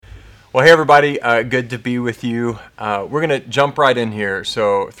Well, hey everybody, good to be with you. We're going to jump right in here.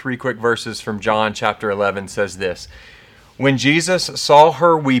 So 3 quick verses from John chapter 11 says this. When Jesus saw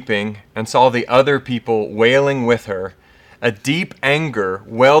her weeping and saw the other people wailing with her, a deep anger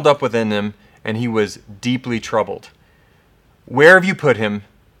welled up within him, and he was deeply troubled. "Where have you put him?"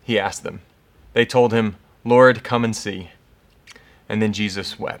 he asked them. They told him, "Lord, come and see." And then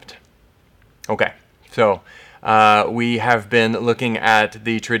Jesus wept. Okay, so we have been looking at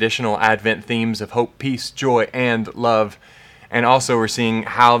the traditional Advent themes of hope, peace, joy, and love. And also we're seeing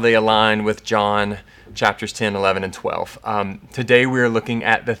how they align with John chapters 10, 11, and 12. Today we're looking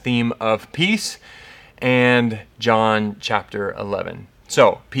at the theme of peace and John chapter 11.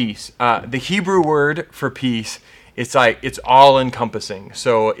 So, peace. The Hebrew word for peace, it's all-encompassing.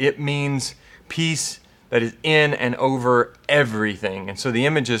 So it means peace that is in and over everything. And so the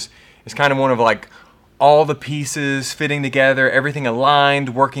image is kind of one of like all the pieces fitting together, everything aligned,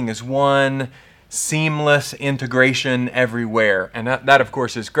 working as one, seamless integration everywhere. And that of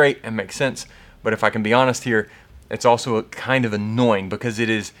course is great and makes sense. But if I can be honest here, it's also kind of annoying because it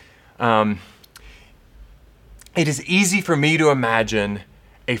is easy for me to imagine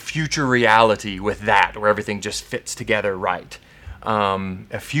a future reality with that, where everything just fits together right.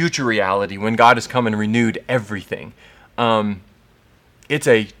 A future reality when God has come and renewed everything. It's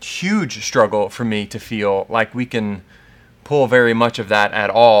a huge struggle for me to feel like we can pull very much of that at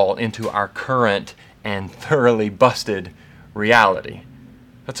all into our current and thoroughly busted reality.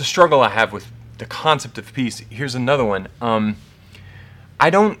 That's a struggle I have with the concept of peace. Here's another one. I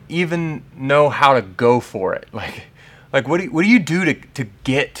don't even know how to go for it. Like what do you do to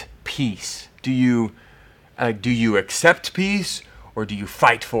get peace? Do you accept peace, or do you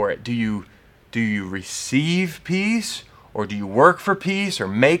fight for it? Do you receive peace? Or do you work for peace or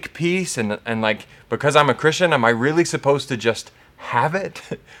make peace? And like, because I'm a Christian, am I really supposed to just have it?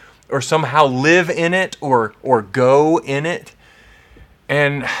 Or somehow live in it or go in it?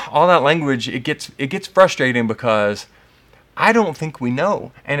 And all that language, it gets frustrating because I don't think we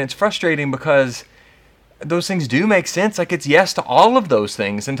know. And it's frustrating because those things do make sense. Like, it's yes to all of those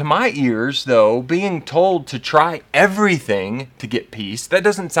things. And to my ears, though, being told to try everything to get peace, that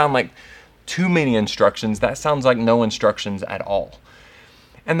doesn't sound like too many instructions. That sounds like no instructions at all.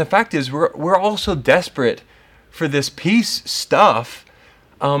 And the fact is, we're all so desperate for this peace stuff,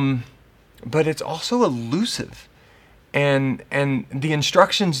 but it's also elusive. And the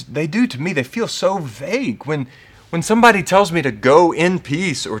instructions, they feel so vague. When somebody tells me to go in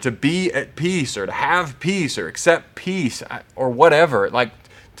peace, or to be at peace, or to have peace, or accept peace, or whatever, like,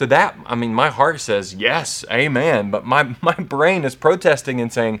 to that, I mean, my heart says, yes, amen. But my brain is protesting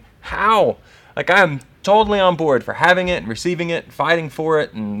and saying, how? Like, I am totally on board for having it and receiving it, fighting for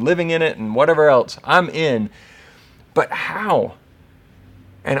it and living in it and whatever else. I'm in. But how?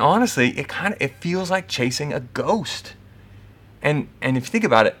 And honestly, it feels like chasing a ghost. And if you think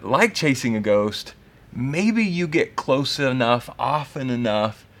about it, like chasing a ghost, maybe you get close enough, often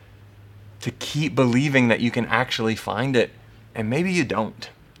enough, to keep believing that you can actually find it, and maybe you don't.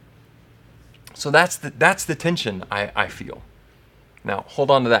 So that's the tension I feel. Now, hold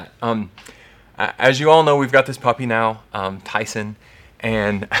on to that. As you all know, we've got this puppy now, Tyson.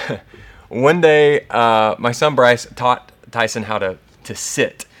 And one day, my son Bryce taught Tyson how to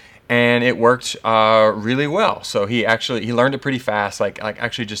sit. And it worked really well. So he learned it pretty fast, like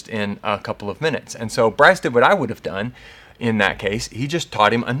actually just in a couple of minutes. And so Bryce did what I would have done in that case. He just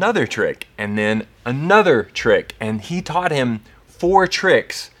taught him another trick, and then another trick. And he taught him 4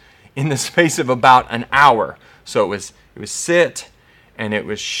 tricks in the space of about an hour. So it was sit, and it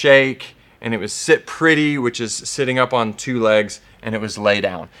was shake, and it was sit pretty, which is sitting up on 2 legs, and it was lay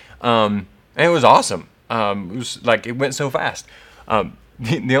down. And it was awesome. It was like, it went so fast.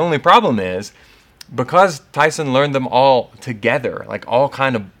 The only problem is, because Tyson learned them all together, like all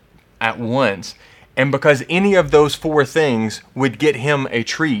kind of at once, and because any of those 4 things would get him a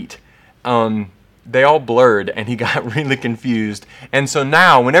treat, they all blurred, and he got really confused. And so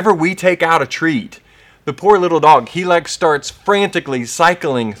now, whenever we take out a treat, the poor little dog, he like starts frantically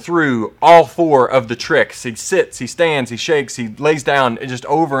cycling through all 4 of the tricks. He sits, he stands, he shakes, he lays down, just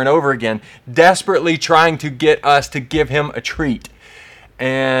over and over again, desperately trying to get us to give him a treat.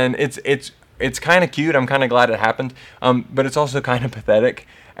 And it's kind of cute. I'm kind of glad it happened. But it's also kind of pathetic,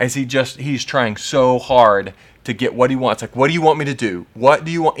 as he's trying so hard to get what he wants. Like, what do you want me to do? What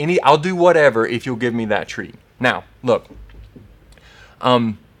do you want? I'll do whatever if you'll give me that treat. Now, look,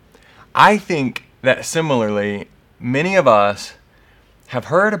 I think that similarly, many of us have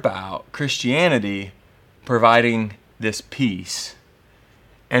heard about Christianity providing this peace,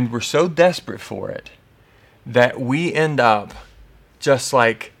 and we're so desperate for it that we end up just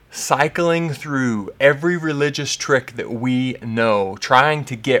like cycling through every religious trick that we know, trying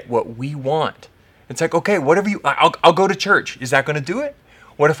to get what we want. It's like, okay, I'll go to church. Is that going to do it?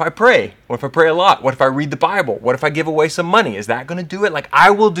 What if I pray? What if I pray a lot? What if I read the Bible? What if I give away some money? Is that going to do it? Like, I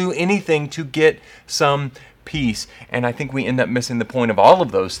will do anything to get some peace. And I think we end up missing the point of all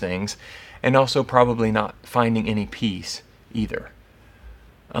of those things, and also probably not finding any peace either.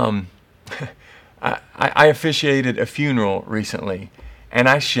 I officiated a funeral recently, and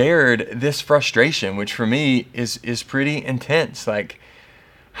I shared this frustration, which for me is pretty intense. Like,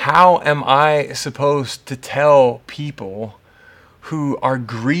 how am I supposed to tell people who are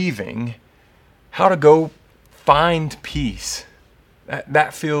grieving how to go find peace?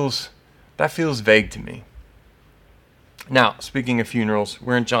 That feels vague to me. Now, speaking of funerals,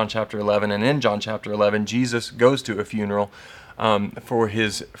 we're in John chapter 11, and in John chapter 11, Jesus goes to a funeral for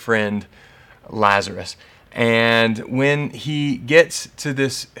his friend Lazarus. And when he gets to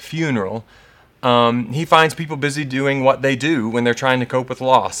this funeral, he finds people busy doing what they do when they're trying to cope with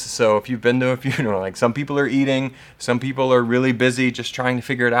loss. So if you've been to a funeral, like, some people are eating, some people are really busy just trying to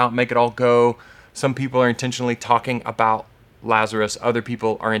figure it out, make it all go. Some people are intentionally talking about Lazarus. Other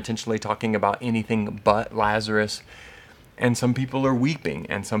people are intentionally talking about anything but Lazarus. And some people are weeping,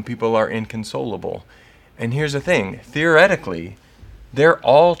 and some people are inconsolable. And here's the thing, theoretically, they're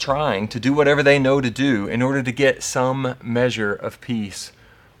all trying to do whatever they know to do in order to get some measure of peace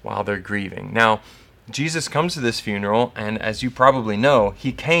while they're grieving. Now, Jesus comes to this funeral, and as you probably know,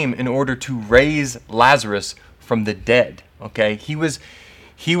 he came in order to raise Lazarus from the dead. Okay? He was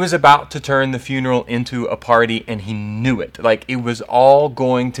about to turn the funeral into a party, and he knew it. Like, it was all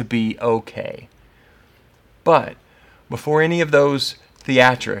going to be okay. But before any of those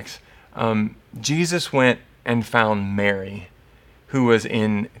theatrics, Jesus went and found Mary, who was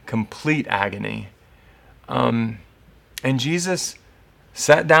in complete agony. And Jesus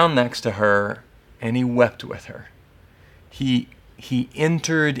sat down next to her, and he wept with her. He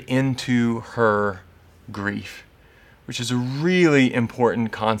entered into her grief, which is a really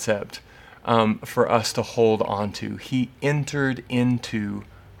important concept for us to hold on to. He entered into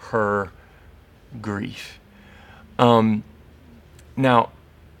her grief. Now,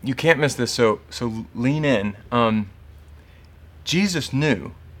 you can't miss this, so lean in. Jesus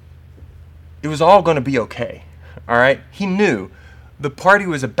knew it was all going to be okay, all right? He knew the party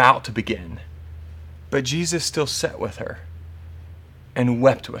was about to begin, but Jesus still sat with her and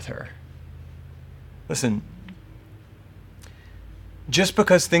wept with her. Listen, just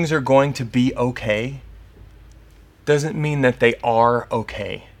because things are going to be okay doesn't mean that they are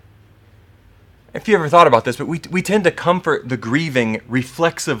okay. If you ever thought about this, but we tend to comfort the grieving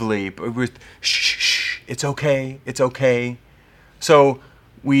reflexively with, shh, it's okay, it's okay. So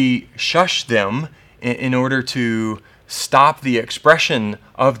we shush them in order to stop the expression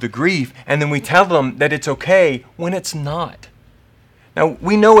of the grief, and then we tell them that it's okay when it's not. Now,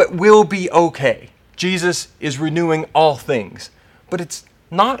 we know it will be okay. Jesus is renewing all things, but it's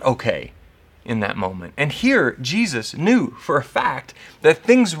not okay in that moment. And here, Jesus knew for a fact that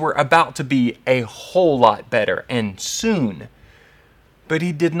things were about to be a whole lot better, and soon. But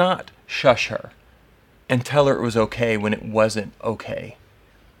he did not shush her and tell her it was okay when it wasn't okay.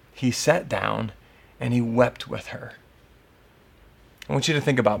 He sat down and he wept with her. I want you to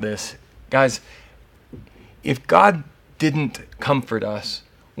think about this. Guys, if God didn't comfort us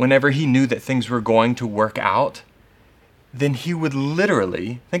whenever he knew that things were going to work out, then he would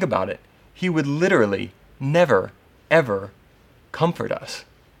literally, think about it, he would literally never, ever comfort us.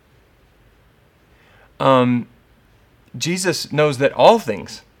 Jesus knows that all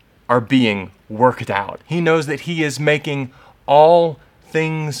things are being worked out. He knows that he is making all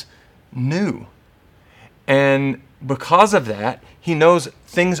things new. And because of that, he knows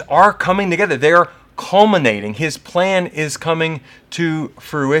things are coming together. They are culminating. His plan is coming to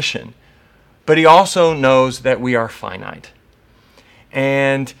fruition. But he also knows that we are finite.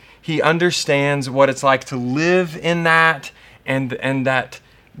 And he understands what it's like to live in that, and that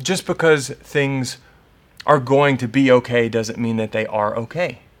just because things are going to be okay doesn't mean that they are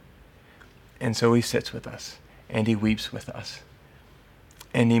okay. And so he sits with us, and he weeps with us.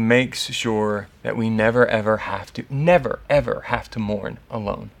 And he makes sure that we never ever have to mourn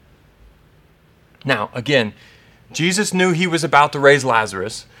alone. Now, again, Jesus knew he was about to raise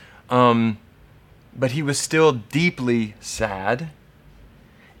Lazarus, but he was still deeply sad.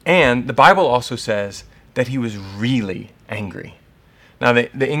 And the Bible also says that he was really angry. Now,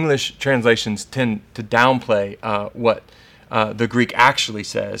 the English translations tend to downplay what the Greek actually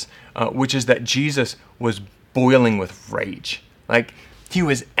says, which is that Jesus was boiling with rage. Like, he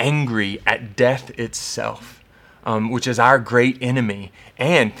was angry at death itself. which is our great enemy.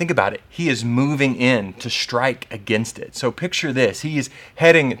 And think about it, he is moving in to strike against it. So picture this, he is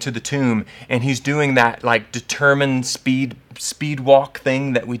heading to the tomb, and he's doing that like determined speed walk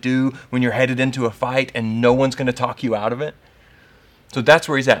thing that we do when you're headed into a fight and no one's going to talk you out of it. So that's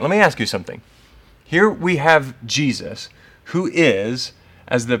where he's at. Let me ask you something. Here we have Jesus, who is,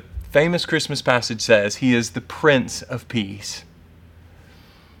 as the famous Christmas passage says, he is the Prince of Peace.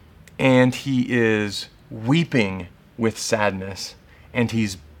 And he is weeping with sadness, and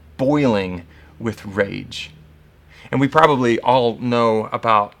he's boiling with rage. And we probably all know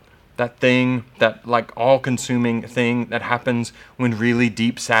about that thing, that like all-consuming thing that happens when really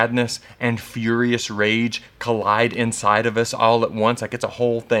deep sadness and furious rage collide inside of us all at once. Like it's a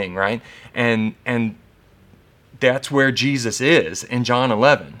whole thing, right? And that's where Jesus is in John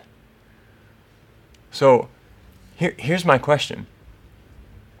 11. So here's my question.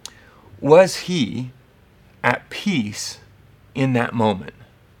 Was he at peace in that moment?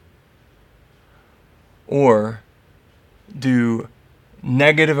 Or do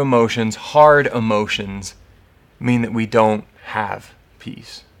negative emotions, hard emotions, mean that we don't have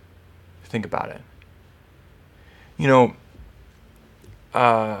peace? Think about it. You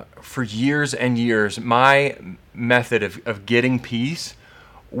know, for years and years, my method of getting peace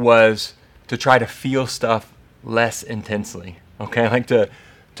was to try to feel stuff less intensely. Okay, like to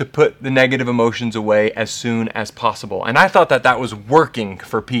put the negative emotions away as soon as possible. And I thought that was working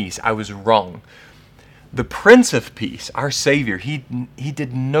for peace. I was wrong. The Prince of Peace, our Savior, he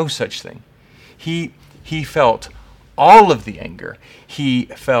did no such thing. He felt all of the anger. He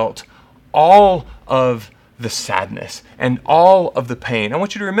felt all of the sadness and all of the pain. I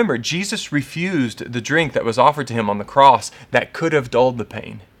want you to remember, Jesus refused the drink that was offered to him on the cross that could have dulled the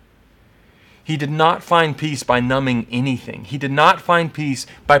pain. He did not find peace by numbing anything. He did not find peace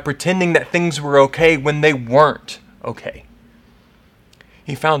by pretending that things were okay when they weren't okay.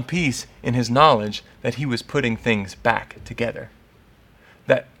 He found peace in his knowledge that he was putting things back together,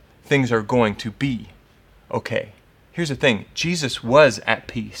 that things are going to be okay. Here's the thing, Jesus was at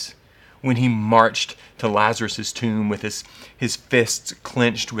peace when he marched to Lazarus' tomb with his fists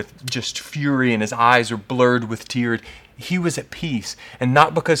clenched with just fury and his eyes were blurred with tears. He was at peace, and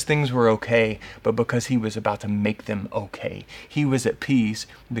not because things were okay, but because he was about to make them okay. He was at peace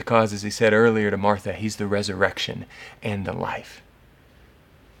because, as he said earlier to Martha, he's the resurrection and the life.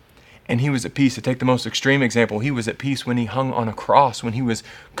 And he was at peace. To take the most extreme example, he was at peace when he hung on a cross, when he was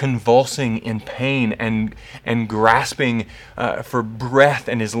convulsing in pain and grasping for breath,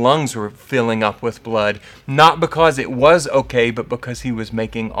 and his lungs were filling up with blood, not because it was okay, but because he was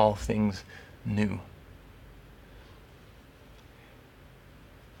making all things new.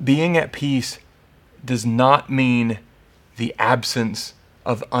 Being at peace does not mean the absence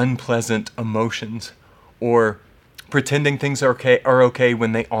of unpleasant emotions or pretending things are okay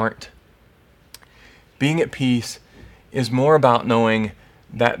when they aren't. Being at peace is more about knowing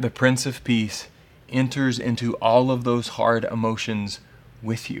that the Prince of Peace enters into all of those hard emotions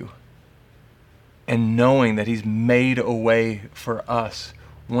with you, and knowing that he's made a way for us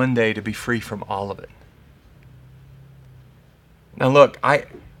one day to be free from all of it. Now look,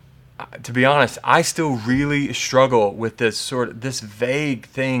 to be honest, I still really struggle with this vague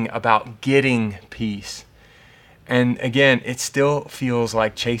thing about getting peace. And again, it still feels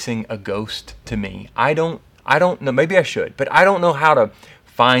like chasing a ghost to me. I don't know, maybe I should, but I don't know how to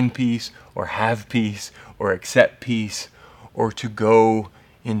find peace or have peace or accept peace or to go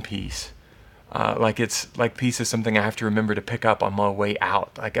in peace. Like peace is something I have to remember to pick up on my way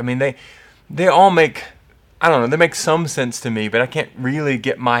out. They all make, I don't know, they make some sense to me, but I can't really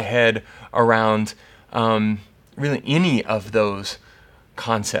get my head around really any of those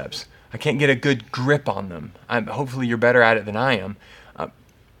concepts. I can't get a good grip on them. Hopefully you're better at it than I am.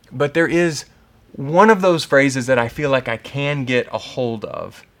 But there is one of those phrases that I feel like I can get a hold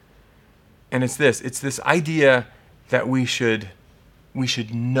of. And it's this. It's this idea that we should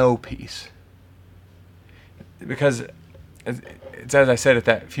know peace. Because it's as I said at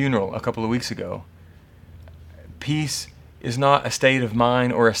that funeral a couple of weeks ago, peace is not a state of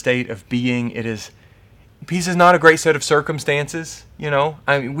mind or a state of being. Peace is not a great set of circumstances,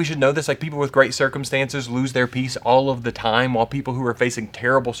 we should know this. Like, people with great circumstances lose their peace all of the time, while people who are facing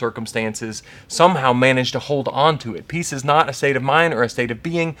terrible circumstances somehow manage to hold on to it. Peace is not a state of mind or a state of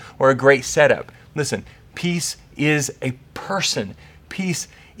being or a great setup. Listen, peace is a person. Peace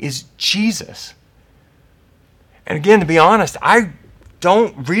is Jesus. And again, to be honest, I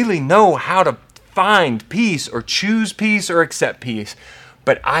don't really know how to find peace or choose peace or accept peace.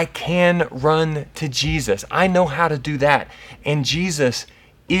 But I can run to Jesus. I know how to do that. And Jesus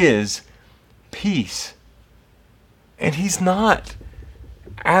is peace. And he's not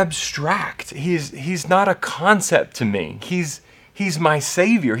abstract. He's not a concept to me. He's my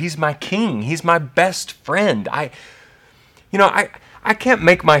Savior. He's my King. He's my best friend. I can't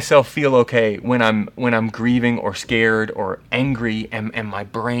make myself feel okay when I'm grieving or scared or angry and my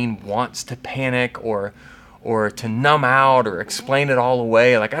brain wants to panic or to numb out or explain it all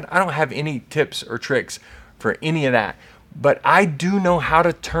away. Like I don't have any tips or tricks for any of that. But I do know how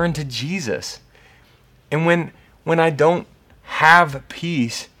to turn to Jesus. And when I don't have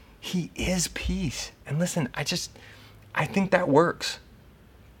peace, he is peace. And listen, I think that works.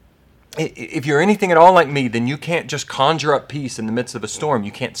 If you're anything at all like me, then you can't just conjure up peace in the midst of a storm.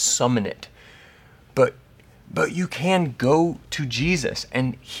 You can't summon it. But you can go to Jesus,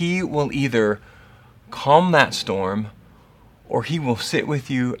 and he will either calm that storm, or he will sit with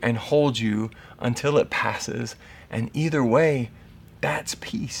you and hold you until it passes. And either way, that's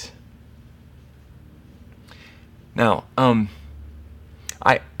peace. Now,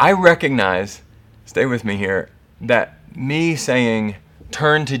 I recognize, stay with me here, that me saying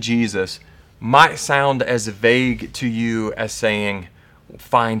turn to Jesus might sound as vague to you as saying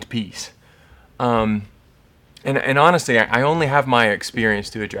find peace. And honestly, I only have my experience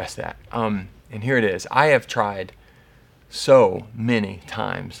to address that. And here it is. I have tried so many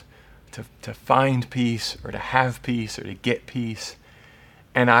times to find peace or to have peace or to get peace,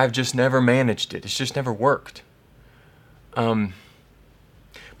 and I've just never managed it. It's just never worked.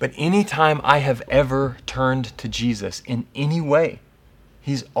 But anytime I have ever turned to Jesus in any way,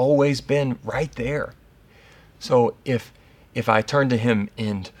 he's always been right there. So if I turn to him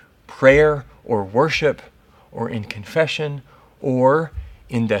in prayer or worship or in confession or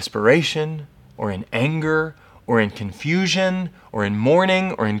in desperation or in anger or in confusion or in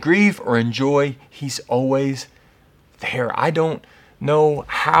mourning or in grief or in joy, he's always there. I don't know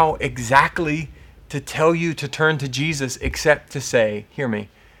how exactly to tell you to turn to Jesus except to say, hear me,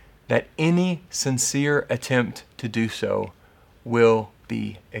 that any sincere attempt to do so will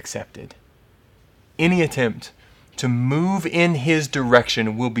be accepted. Any attempt to move in his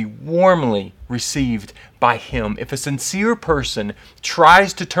direction will be warmly received by him. If a sincere person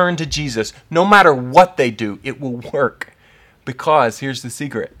tries to turn to Jesus, no matter what they do, it will work. Because, here's the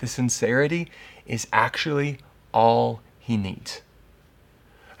secret, the sincerity is actually all he needs.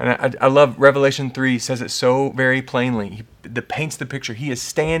 And I love Revelation 3 says it so very plainly. That paints the picture. He is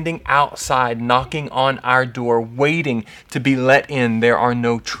standing outside, knocking on our door, waiting to be let in. There are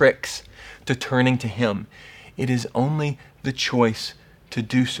no tricks to turning to him. It is only the choice to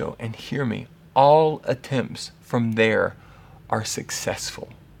do so. And hear me, all attempts from there are successful.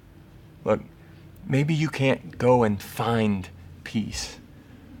 Look, maybe you can't go and find peace,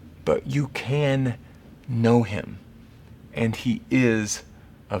 but you can know him, and he is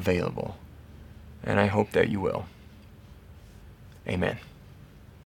available. And I hope that you will. Amen.